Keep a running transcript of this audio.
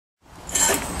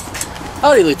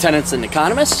Howdy, lieutenants and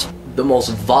economists. The most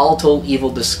volatile,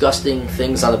 evil, disgusting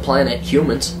things on the planet,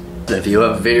 humans. If you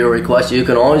have a video request, you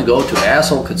can always go to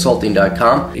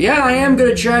assholeconsulting.com. Yeah, I am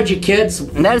gonna charge you, kids.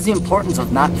 And that is the importance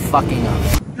of not fucking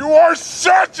up. You are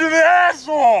such an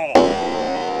asshole!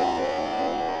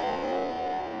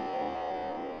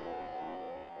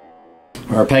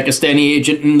 Our Pakistani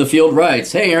agent in the field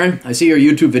writes, "Hey Aaron, I see your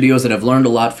YouTube videos and I've learned a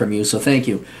lot from you, so thank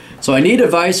you. So I need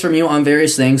advice from you on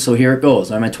various things, so here it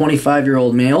goes. I'm a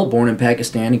 25-year-old male, born in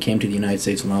Pakistan and came to the United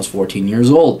States when I was 14 years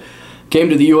old.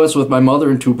 Came to the U.S. with my mother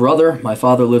and two brothers. My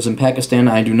father lives in Pakistan.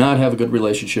 I do not have a good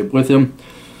relationship with him.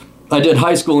 I did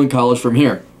high school and college from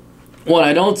here. One,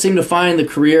 I don't seem to find the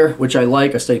career which I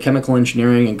like. I studied chemical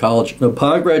engineering in college.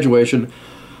 Upon graduation,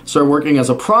 started working as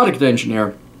a product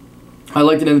engineer. I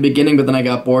liked it in the beginning, but then I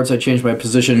got bored, so I changed my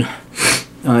position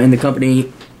in the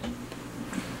company.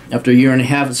 After a year and a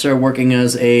half, I started working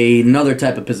as another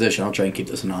type of position. I'll try and keep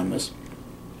this anonymous.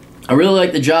 I really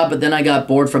liked the job, but then I got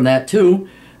bored from that too.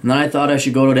 And then I thought I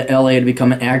should go to LA to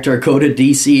become an actor, go to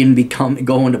DC and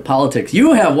go into politics.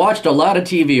 You have watched a lot of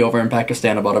TV over in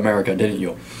Pakistan about America, didn't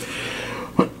you?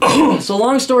 So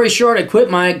long story short, I quit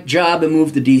my job and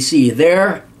moved to DC.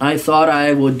 There, I thought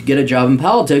I would get a job in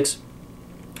politics.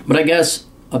 But I guess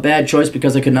a bad choice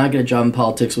because I could not get a job in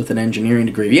politics with an engineering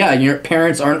degree. Yeah, your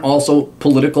parents aren't also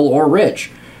political or rich.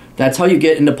 That's how you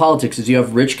get into politics, is you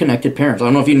have rich, connected parents. I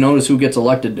don't know if you notice who gets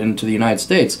elected into the United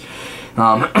States.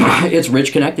 It's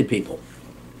rich, connected people.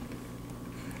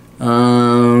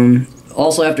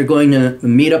 Also, after going to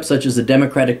meetups such as the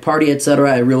Democratic Party,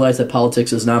 etc., I realized that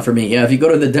politics is not for me. Yeah, if you go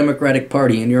to the Democratic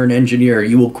Party and you're an engineer,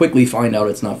 you will quickly find out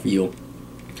it's not for you.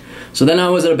 So then I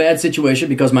was in a bad situation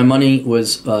because my money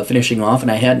was finishing off and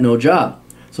I had no job.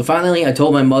 So finally I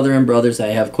told my mother and brothers that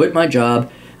I have quit my job.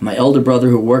 And my elder brother,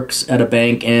 who works at a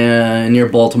bank near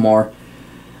Baltimore,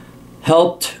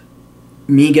 helped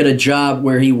me get a job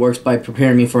where he works by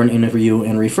preparing me for an interview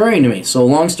and referring to me. So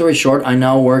long story short, I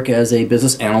now work as a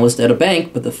business analyst at a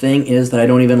bank, but the thing is that I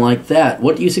don't even like that.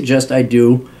 What do you suggest I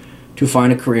do to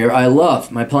find a career I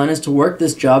love? My plan is to work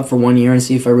this job for 1 year and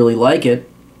see if I really like it,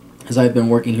 as I've been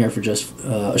working here for just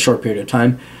a short period of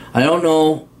time. I don't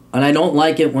know, and I don't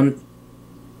like it and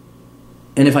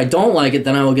if I don't like it,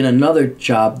 then I will get another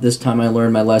job. This time I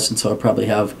learned my lesson, so I'll probably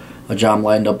have a job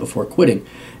lined up before quitting.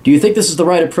 Do you think this is the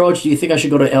right approach? Do you think I should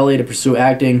go to LA to pursue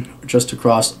acting, just to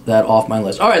cross that off my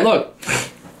list? Alright, look.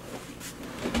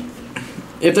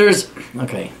 If there's,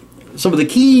 okay, some of the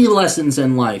key lessons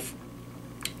in life.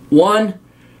 1,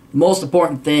 the most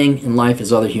important thing in life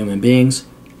is other human beings.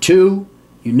 2,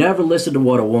 you never listen to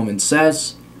what a woman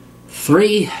says.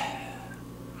 3,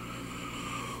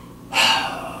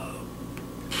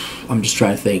 I'm just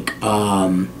trying to think.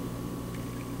 Law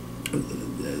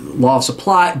of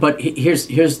supply, but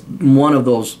here's one of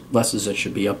those lessons that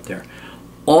should be up there.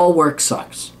 All work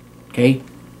sucks. Okay?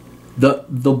 The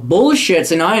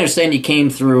bullshits, and I understand you came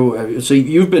through, so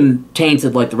you've been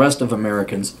tainted like the rest of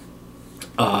Americans,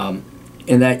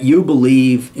 in that you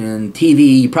believe in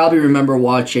TV. You probably remember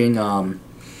watching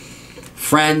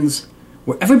Friends,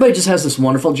 where everybody just has this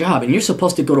wonderful job, and you're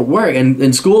supposed to go to work. And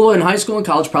in school, in high school and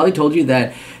college, probably told you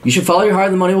that you should follow your heart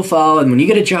and the money will follow, and when you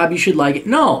get a job, you should like it.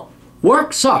 No,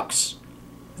 work sucks.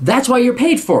 That's why you're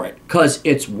paid for it, because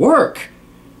it's work,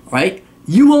 right?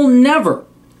 You will never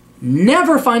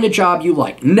find a job you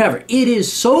like. Never. It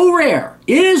is so rare.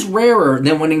 It is rarer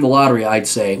than winning the lottery, I'd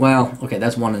say. Well, okay,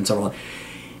 that's one in several.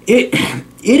 It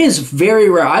is very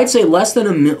rare. I'd say less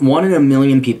than 1 in a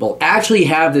million people actually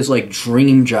have this like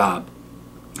dream job.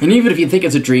 And even if you think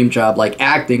it's a dream job, like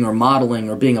acting or modeling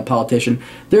or being a politician,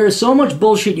 there is so much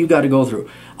bullshit you got to go through.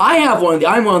 I'm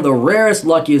one of the rarest,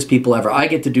 luckiest people ever. I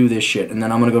get to do this shit, and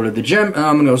then I'm going to go to the gym, and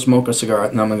I'm going to go smoke a cigar,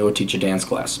 and I'm going to go teach a dance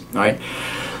class. All right,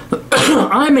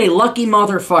 I'm a lucky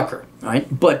motherfucker. All right,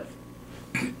 but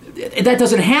that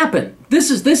doesn't happen. This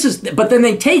is. But then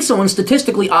they take someone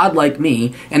statistically odd like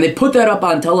me, and they put that up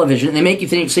on television, and they make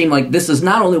you seem like this is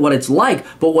not only what it's like,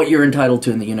 but what you're entitled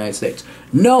to in the United States.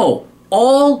 No.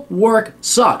 All work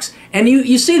sucks. And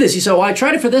you see this. You say, well, I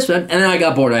tried it for this one, and then I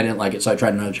got bored. I didn't like it, so I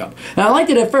tried another job. And I liked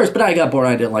it at first, but I got bored.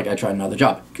 I didn't like it. I tried another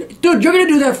job. Dude, you're going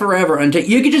to do that forever until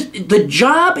you can just... The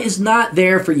job is not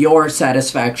there for your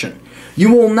satisfaction.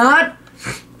 You will not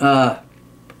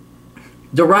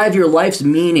derive your life's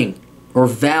meaning or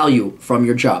value from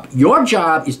your job. Your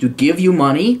job is to give you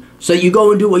money so you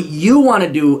go and do what you want to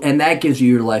do, and that gives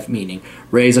you your life meaning.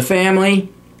 Raise a family,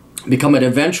 become an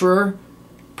adventurer,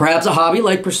 perhaps a hobby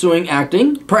like pursuing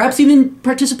acting, perhaps even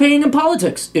participating in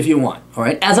politics if you want, all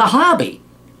right, as a hobby,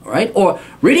 all right, or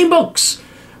reading books,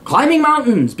 climbing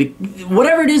mountains,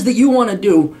 whatever it is that you want to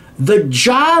do, The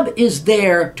job is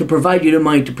there to provide you the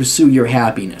money to pursue your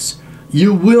happiness.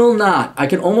 You will not, I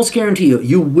can almost guarantee you,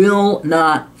 you will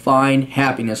not find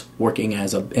happiness working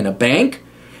in a bank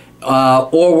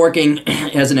or working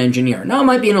as an engineer. Now, it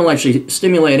might be intellectually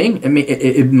stimulating.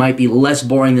 It might be less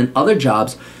boring than other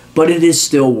jobs, but it is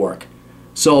still work.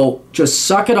 So just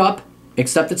suck it up,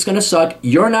 accept it's going to suck.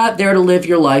 You're not there to live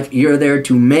your life. You're there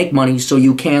to make money so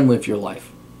you can live your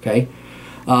life. Okay?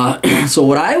 So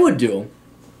what I would do,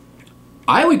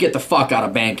 I would get the fuck out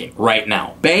of banking right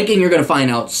now. Banking, you're going to find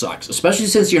out, sucks. Especially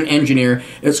since you're an engineer.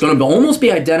 It's going to almost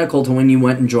be identical to when you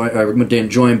went and didn't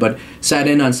join, but sat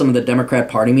in on some of the Democrat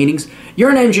Party meetings.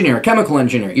 You're an engineer, a chemical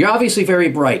engineer. You're obviously very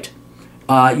bright.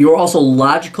 You're also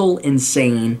logical and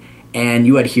sane, and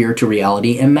you adhere to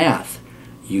reality and math.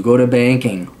 You go to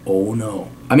banking, oh no.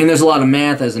 I mean, there's a lot of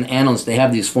math. As an analyst, they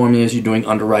have these formulas. You're doing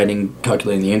underwriting,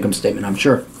 calculating the income statement, I'm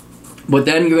sure. But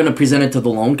then you're going to present it to the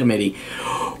loan committee.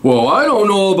 Well, I don't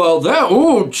know about that.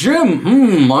 Oh, Jim,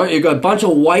 you got a bunch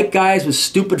of white guys with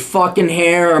stupid fucking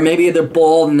hair, or maybe they're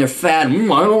bald and they're fat. I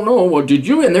don't know. What did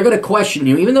you? And they're going to question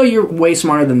you, even though you're way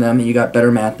smarter than them and you got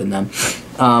better math than them.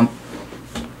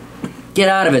 Get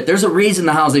out of it. There's a reason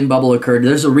the housing bubble occurred.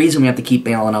 There's a reason we have to keep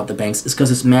bailing out the banks. It's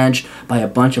because it's managed by a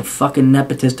bunch of fucking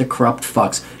nepotistic, corrupt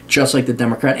fucks, just like the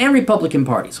Democrat and Republican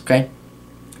parties, okay?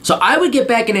 So I would get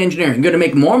back in engineering. I'm going to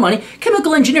make more money.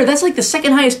 Chemical engineer, that's like the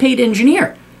second highest paid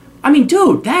engineer. I mean,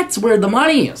 dude, that's where the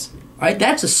money is, right?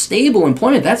 That's a stable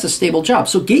employment. That's a stable job.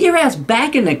 So get your ass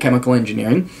back into chemical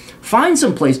engineering. Find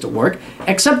some place to work.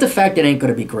 Accept the fact it ain't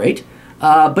going to be great.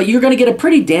 But you're going to get a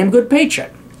pretty damn good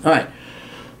paycheck. All right.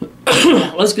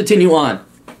 Let's continue on.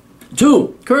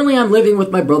 2, currently I'm living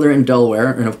with my brother in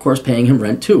Delaware and, of course, paying him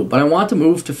rent too. But I want to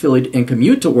move to Philly and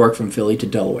commute to work from Philly to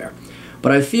Delaware.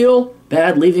 But I feel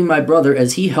bad leaving my brother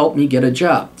as he helped me get a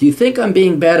job. Do you think I'm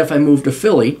being bad if I move to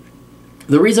Philly?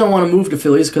 The reason I want to move to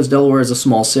Philly is because Delaware is a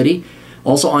small city.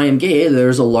 Also, I am gay.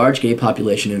 There's a large gay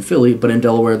population in Philly, but in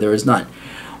Delaware there is none.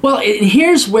 Well,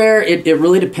 here's where it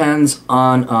really depends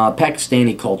on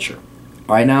Pakistani culture.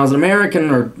 All right, now as an American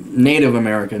or Native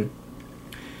American,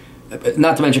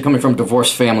 not to mention coming from a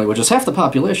divorced family, which is half the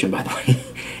population, by the way,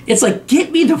 it's like,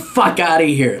 get me the fuck out of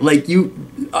here. Like, you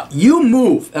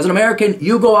move. As an American,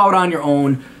 you go out on your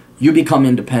own, you become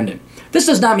independent. This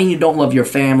does not mean you don't love your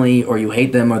family or you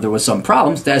hate them or there was some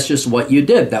problems. That's just what you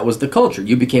did. That was the culture.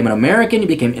 You became an American, you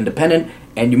became independent,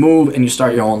 and you move and you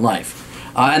start your own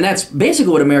life. And that's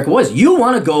basically what America was. You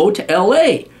want to go to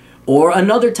L.A. or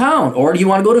another town, or you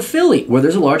want to go to Philly where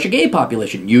there's a larger gay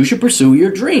population. You should pursue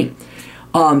your dream.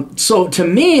 So to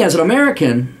me, as an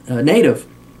American native,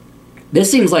 this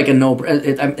seems like a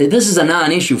this is a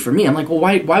non-issue for me. I'm like, well,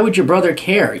 why would your brother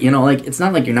care? You know, like, it's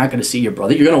not like you're not going to see your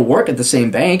brother. You're going to work at the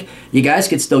same bank. You guys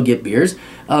could still get beers.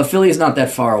 Philly is not that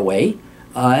far away.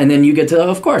 And then you get to,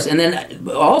 of course. And then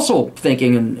also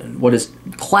thinking in what is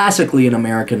classically an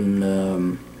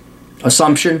American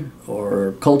assumption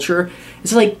or culture,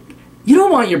 it's like, you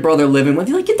don't want your brother living with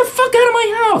you. Like, get the fuck out of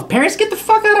my house. Parents, get the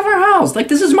fuck out of our house. Like,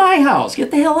 this is my house.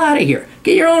 Get the hell out of here.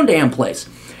 Get your own damn place.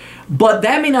 But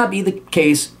that may not be the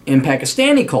case in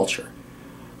Pakistani culture.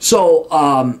 So,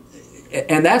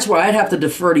 and that's where I'd have to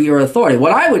defer to your authority.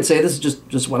 What I would say, this is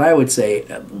just what I would say,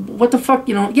 what the fuck,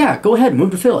 you know, yeah, go ahead, move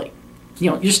to Philly.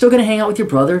 You know, you're still going to hang out with your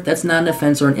brother. That's not an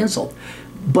offense or an insult.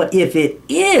 But if it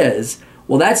is,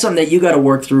 well, that's something that you got to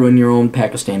work through in your own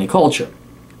Pakistani culture.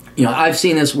 You know, I've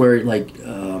seen this where, like,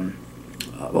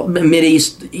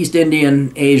 Mideast, East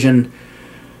Indian, Asian,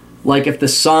 like if the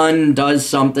son does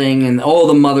something and,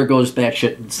 the mother goes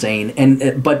batshit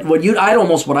insane. But what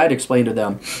I'd explain to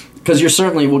them, because you're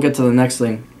certainly, we'll get to the next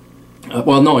thing.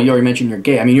 Well, no, you already mentioned you're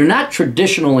gay. I mean, you're not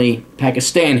traditionally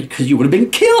Pakistani because you would have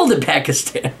been killed in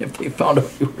Pakistan if they found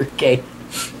out you were gay.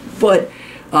 But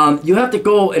you have to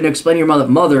go and explain to your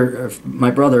mother, or my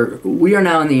brother, we are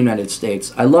now in the United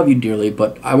States. I love you dearly,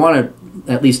 but I want to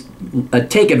at least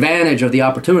take advantage of the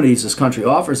opportunities this country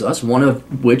offers us, one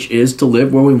of which is to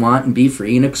live where we want and be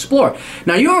free and explore.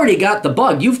 Now, you already got the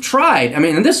bug. You've tried. I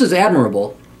mean, and this is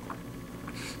admirable.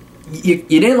 You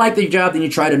didn't like the job, then you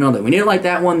tried another. When you didn't like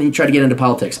that one, then you tried to get into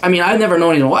politics. I mean, I've never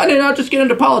known anyone, why did I not just get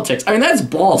into politics? I mean, that's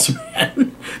balls,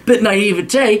 man. Bit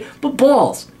naivete, but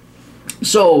balls.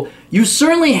 So you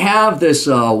certainly have this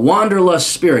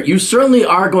wanderlust spirit. You certainly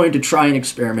are going to try and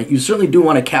experiment. You certainly do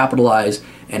want to capitalize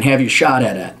and have your shot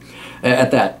at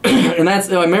that. And that's,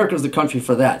 America's the country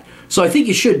for that. So I think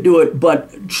you should do it,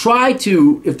 but try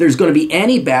to, if there's going to be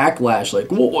any backlash,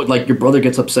 like your brother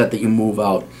gets upset that you move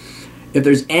out, if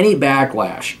there's any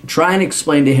backlash, try and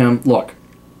explain to him, look,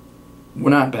 we're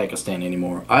not in Pakistan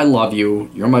anymore. I love you.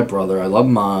 You're my brother. I love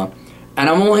Ma. And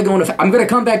I'm only going to... I'm going to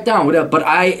come back down, but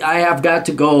I have got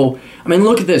to go... I mean,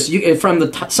 look at this. From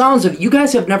the sounds of... You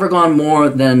guys have never gone more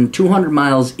than 200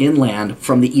 miles inland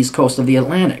from the east coast of the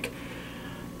Atlantic.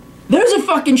 There's a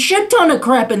fucking shit ton of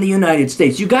crap in the United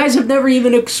States. You guys have never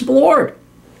even explored.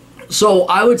 So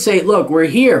I would say, look, we're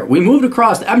here. We moved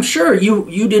across. I'm sure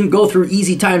you didn't go through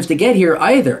easy times to get here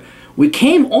either. We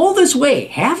came all this way,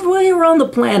 halfway around the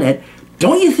planet.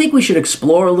 Don't you think we should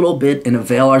explore a little bit and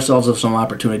avail ourselves of some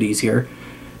opportunities here?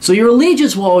 So your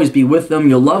allegiance will always be with them.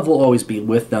 Your love will always be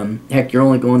with them. Heck, you're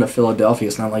only going to Philadelphia.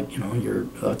 It's not like, you're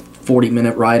a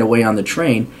 40-minute ride away on the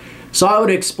train. So I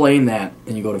would explain that,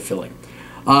 and you go to Philly.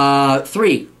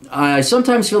 3, I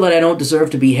sometimes feel that I don't deserve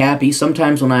to be happy.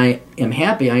 Sometimes when I am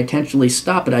happy, I intentionally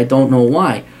stop it. I don't know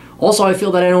why. Also, I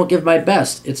feel that I don't give my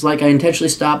best. It's like I intentionally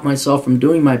stop myself from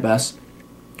doing my best.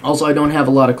 Also, I don't have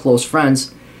a lot of close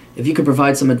friends. If you could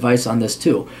provide some advice on this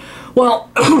too. Well,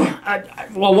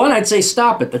 one, I'd say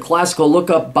stop it. The classical, look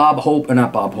up Bob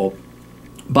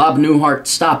Newhart,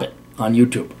 Stop It on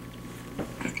YouTube.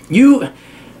 You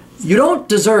don't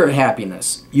deserve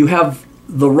happiness. You have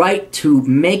the right to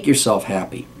make yourself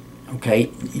happy.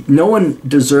 Okay? No one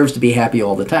deserves to be happy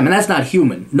all the time. And that's not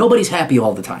human. Nobody's happy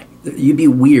all the time. You'd be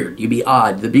weird. You'd be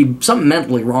odd. There'd be something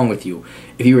mentally wrong with you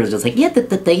if you were just like,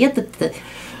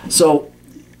 So,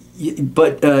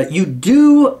 but you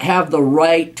do have the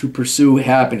right to pursue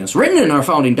happiness. Written in our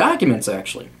founding documents,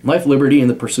 actually. Life, liberty, and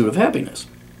the pursuit of happiness.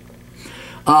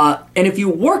 And if you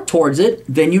work towards it,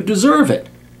 then you deserve it.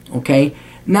 Okay?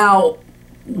 Now,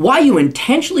 why you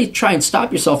intentionally try and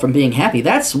stop yourself from being happy,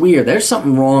 that's weird. There's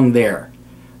something wrong there.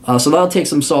 So that'll take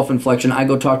some self-inflection. I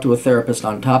go talk to a therapist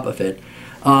on top of it.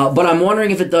 But I'm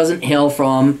wondering if it doesn't hail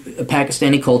from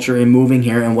Pakistani culture and moving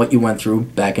here and what you went through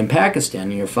back in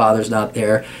Pakistan. Your father's not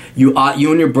there. You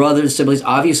and your brothers, siblings,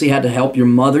 obviously had to help your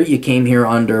mother. You came here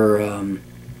under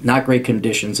not great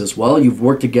conditions as well. You've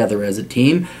worked together as a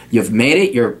team. You've made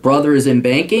it. Your brother is in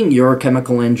banking. You're a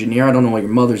chemical engineer. I don't know what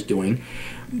your mother's doing.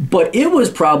 But it was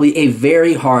probably a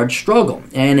very hard struggle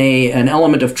and an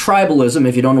element of tribalism.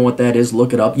 If you don't know what that is,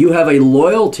 look it up. You have a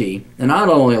loyalty, and not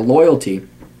only a loyalty,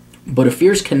 but a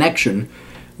fierce connection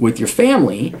with your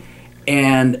family,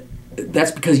 and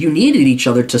that's because you needed each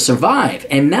other to survive.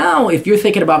 And now, if you're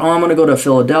thinking about, I'm going to go to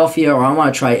Philadelphia or I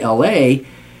want to try L.A.,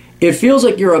 it feels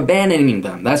like you're abandoning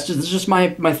them. That's just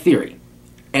my theory.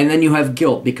 And then you have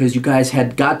guilt because you guys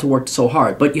had got to work so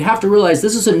hard. But you have to realize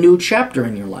this is a new chapter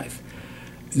in your life.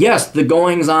 Yes, the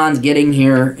goings-ons getting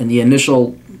here and the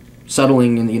initial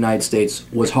settling in the United States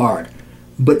was hard.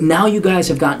 But now you guys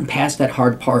have gotten past that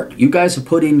hard part. You guys have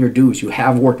put in your dues. You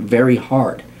have worked very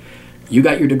hard. You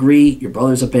got your degree. Your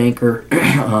brother's a banker.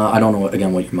 I don't know,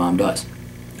 again, what your mom does.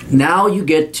 Now you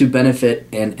get to benefit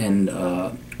and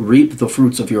reap the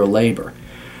fruits of your labor.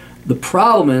 The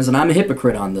problem is, and I'm a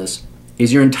hypocrite on this,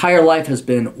 is your entire life has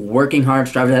been working hard,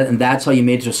 striving at it, and that's how you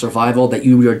made it to survival, that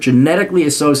you are genetically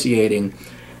associating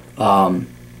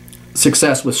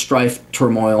success with strife,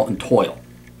 turmoil, and toil.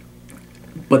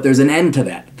 But there's an end to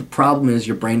that. The problem is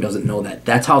your brain doesn't know that.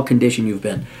 That's how conditioned you've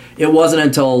been. It wasn't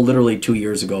until literally 2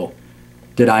 years ago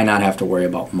did I not have to worry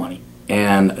about money.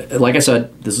 And like I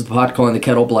said, this is the pot calling the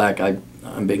kettle black.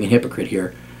 I'm being a hypocrite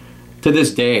here. To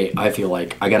this day, I feel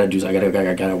like I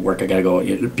gotta work, I gotta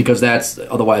go, because that's,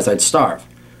 otherwise I'd starve.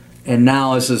 And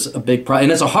now this is a big problem,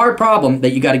 and it's a hard problem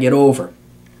that you gotta get over.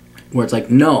 Where it's like,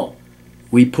 no,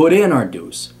 we put in our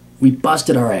dues. We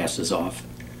busted our asses off.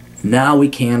 Now we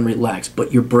can relax,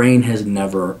 but your brain has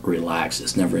never relaxed.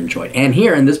 It's never enjoyed. And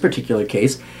here, in this particular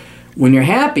case, when you're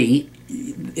happy,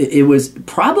 it was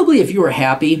probably, if you were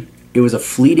happy, it was a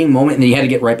fleeting moment, and then you had to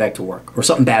get right back to work, or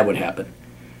something bad would happen.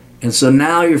 And so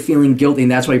now you're feeling guilty,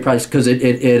 and that's why you probably, because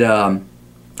in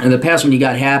the past when you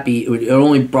got happy, it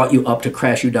only brought you up to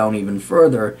crash you down even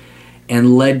further,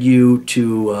 and led you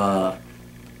to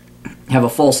have a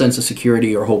false sense of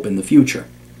security or hope in the future.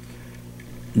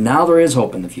 Now there is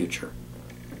hope in the future.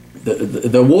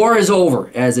 The war is over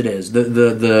as it is.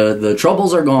 The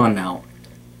troubles are gone now.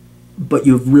 But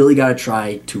you've really got to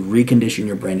try to recondition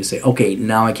your brain to say, okay,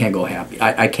 now I can go happy.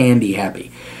 I can be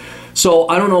happy. So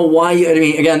I don't know why you, I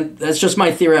mean, again, that's just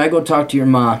my theory. I go talk to your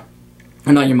mom.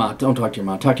 Or not your mom. Don't talk to your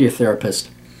mom. Talk to your therapist.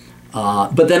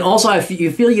 But then also, if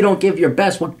you feel you don't give your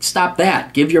best, well, stop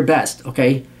that. Give your best,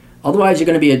 okay? Otherwise, you're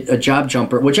going to be a job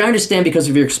jumper, which I understand because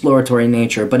of your exploratory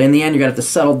nature. But in the end, you're going to have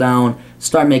to settle down,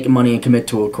 start making money, and commit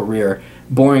to a career.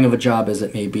 Boring of a job as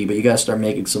it may be, but you got to start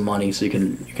making some money so you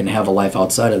can have a life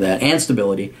outside of that, and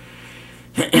stability.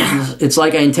 It's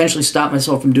like I intentionally stopped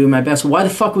myself from doing my best. Why the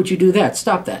fuck would you do that?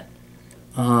 Stop that.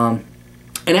 And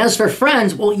as for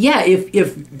friends, well, yeah, if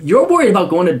you're worried about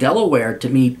going to Delaware to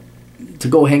meet to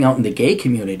go hang out in the gay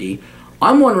community,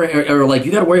 I'm wondering, or like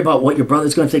you got to worry about what your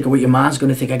brother's going to think or what your mom's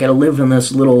going to think. I got to live in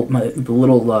this little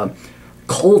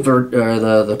culvert or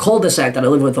the cul-de-sac that I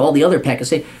live with all the other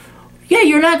Pakistani. Yeah,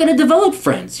 you're not going to develop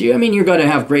friends. I mean, you're going to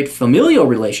have great familial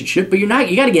relationship, but you're not.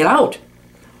 You got to get out.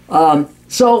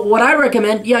 So what I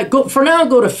recommend,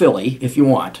 go to Philly if you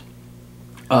want.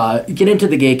 Get into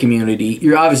the gay community.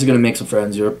 You're obviously going to make some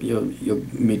friends. You'll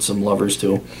meet some lovers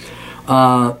too.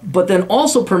 But then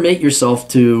also permit yourself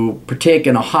to partake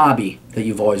in a hobby that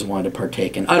you've always wanted to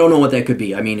partake in. I don't know what that could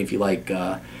be. I mean, if you like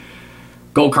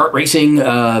go-kart racing,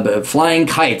 flying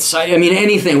kites, I mean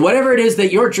anything, whatever it is that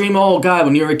your dream, oh God,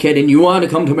 when you were a kid and you wanted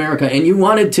to come to America and you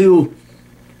wanted to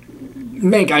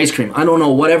make ice cream, I don't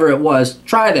know, whatever it was,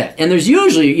 try that. And there's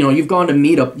usually, you've gone to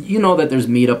meetup, that there's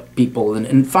meetup people,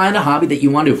 and find a hobby that you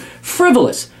want to do.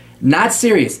 Frivolous. Not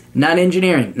serious, not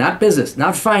engineering, not business,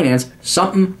 not finance,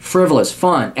 something frivolous,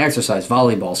 fun, exercise,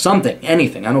 volleyball, something,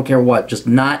 anything, I don't care what, just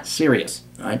not serious,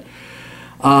 all right?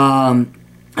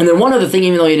 And then one other thing,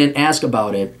 even though you didn't ask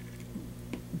about it,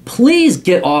 please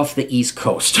get off the East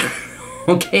Coast,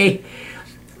 okay?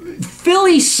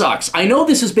 Philly sucks. I know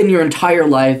this has been your entire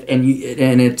life, and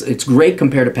it's great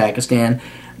compared to Pakistan,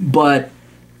 but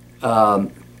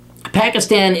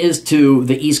Pakistan is to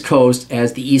the East Coast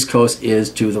as the East Coast is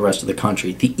to the rest of the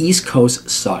country. The East Coast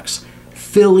sucks.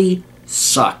 Philly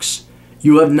sucks.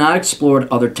 You have not explored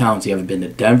other towns. You haven't been to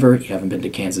Denver. You haven't been to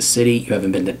Kansas City. You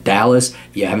haven't been to Dallas.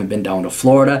 You haven't been down to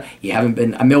Florida. You haven't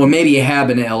been, well, maybe you have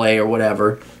been to LA or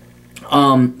whatever.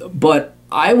 But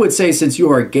I would say since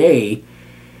you are gay,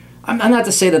 I'm not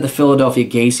to say that the Philadelphia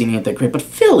gay scene ain't that great, but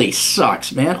Philly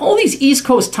sucks, man. All these East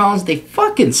Coast towns, they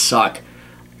fucking suck.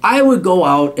 I would go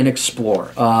out and explore.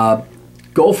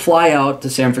 Go fly out to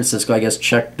San Francisco, I guess,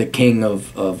 check the king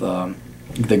of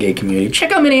the gay community.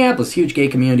 Check out Minneapolis, huge gay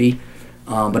community,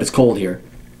 but it's cold here.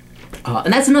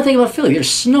 And that's another thing about Philly.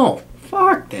 There's snow.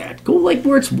 Fuck that. Go like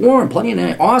where it's warm, plenty of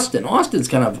night. Austin's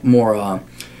kind of more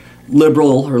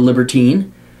liberal or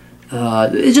libertine.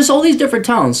 It's just all these different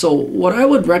towns. So what I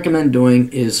would recommend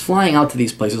doing is flying out to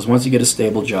these places once you get a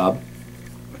stable job.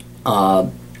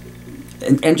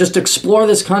 And just explore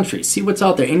this country, see what's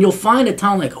out there, and you'll find a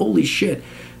town like, holy shit,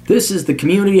 this is the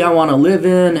community I want to live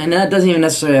in, and that doesn't even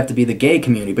necessarily have to be the gay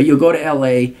community, but you'll go to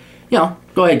LA,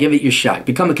 go ahead, give it your shot,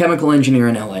 become a chemical engineer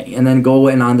in LA, and then go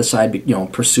and on the side,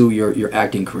 pursue your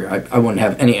acting career. I wouldn't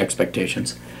have any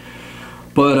expectations.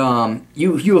 But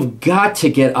you have got to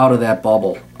get out of that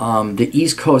bubble. The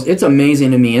East Coast, it's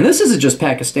amazing to me, and this isn't just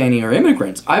Pakistani or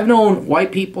immigrants. I've known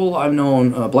white people, I've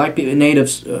known black people,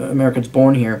 natives, Americans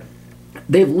born here.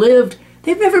 They've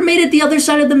never made it the other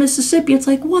side of the Mississippi. It's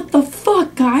like, what the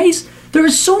fuck, guys? There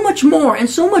is so much more and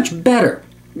so much better,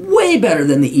 way better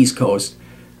than the East Coast.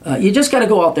 You just got to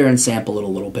go out there and sample it a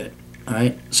little bit, all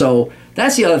right? So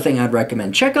that's the other thing I'd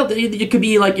recommend. Check out, it could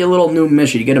be like your little new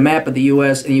mission. You get a map of the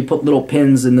U.S. and you put little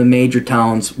pins in the major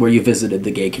towns where you visited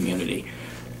the gay community.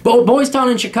 Boys Town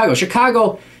in Chicago.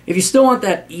 Chicago, if you still want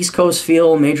that East Coast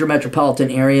feel, major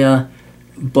metropolitan area,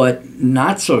 but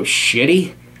not so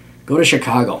shitty, go to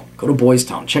Chicago. Go to Boys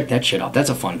Town. Check that shit out. That's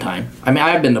a fun time. I mean,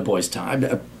 I've been to Boys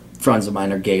Town. Friends of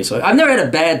mine are gay, so I've never had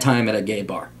a bad time at a gay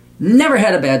bar. Never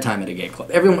had a bad time at a gay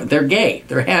club. Everyone, they're gay.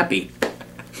 They're happy.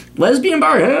 Lesbian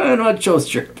bar? Not so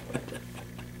sure.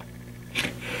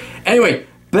 Anyway,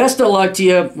 best of luck to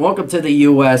you. Welcome to the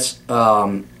U.S.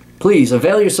 Please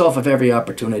avail yourself of every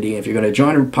opportunity. If you're going to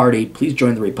join a party, please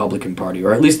join the Republican Party,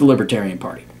 or at least the Libertarian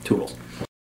Party. Toodles.